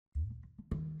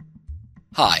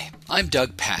Hi, I'm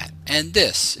Doug Patt, and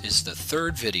this is the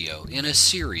third video in a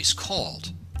series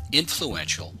called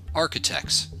Influential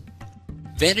Architects.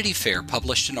 Vanity Fair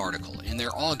published an article in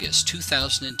their August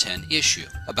 2010 issue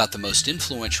about the most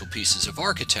influential pieces of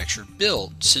architecture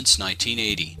built since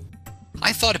 1980.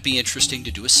 I thought it'd be interesting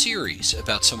to do a series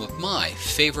about some of my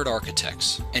favorite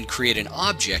architects and create an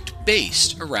object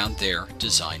based around their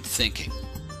design thinking.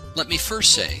 Let me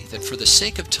first say that for the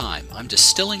sake of time, I'm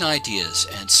distilling ideas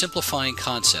and simplifying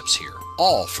concepts here,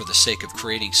 all for the sake of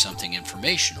creating something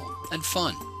informational and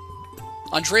fun.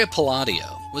 Andrea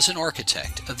Palladio was an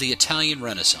architect of the Italian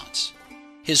Renaissance.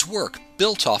 His work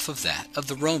built off of that of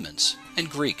the Romans and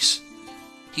Greeks.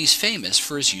 He's famous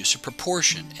for his use of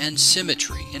proportion and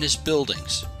symmetry in his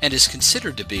buildings, and is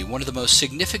considered to be one of the most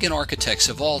significant architects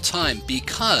of all time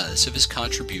because of his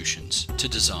contributions to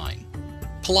design.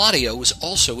 Palladio was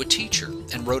also a teacher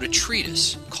and wrote a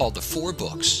treatise called The Four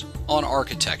Books on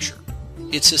Architecture.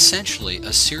 It's essentially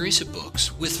a series of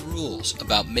books with rules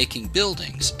about making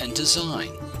buildings and design.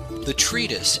 The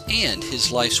treatise and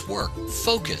his life's work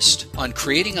focused on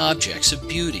creating objects of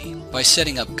beauty by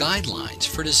setting up guidelines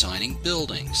for designing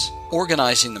buildings,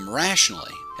 organizing them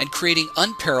rationally, and creating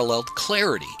unparalleled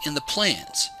clarity in the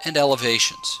plans and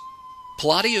elevations.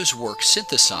 Palladio's work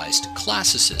synthesized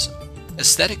classicism,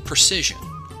 aesthetic precision,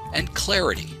 and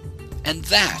clarity, and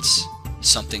that's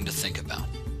something to think about.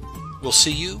 We'll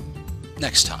see you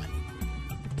next time.